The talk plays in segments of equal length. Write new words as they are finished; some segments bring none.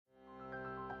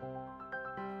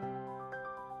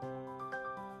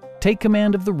Take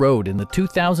command of the road in the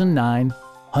 2009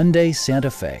 Hyundai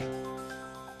Santa Fe.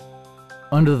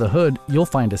 Under the hood, you'll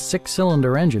find a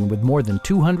 6-cylinder engine with more than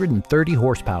 230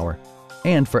 horsepower.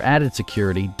 And for added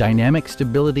security, dynamic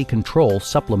stability control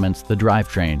supplements the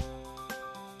drivetrain.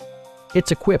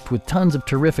 It's equipped with tons of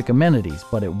terrific amenities,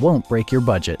 but it won't break your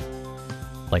budget.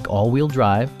 Like all-wheel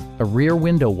drive, a rear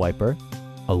window wiper,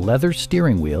 a leather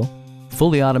steering wheel,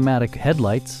 fully automatic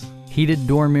headlights, heated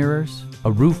door mirrors,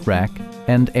 a roof rack,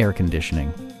 and air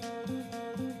conditioning.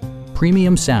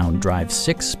 Premium sound drives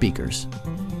 6 speakers,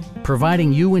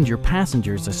 providing you and your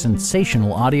passengers a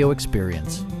sensational audio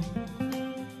experience.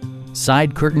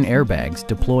 Side curtain airbags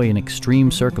deploy in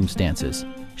extreme circumstances,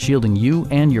 shielding you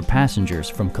and your passengers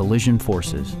from collision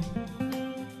forces.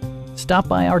 Stop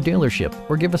by our dealership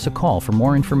or give us a call for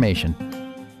more information.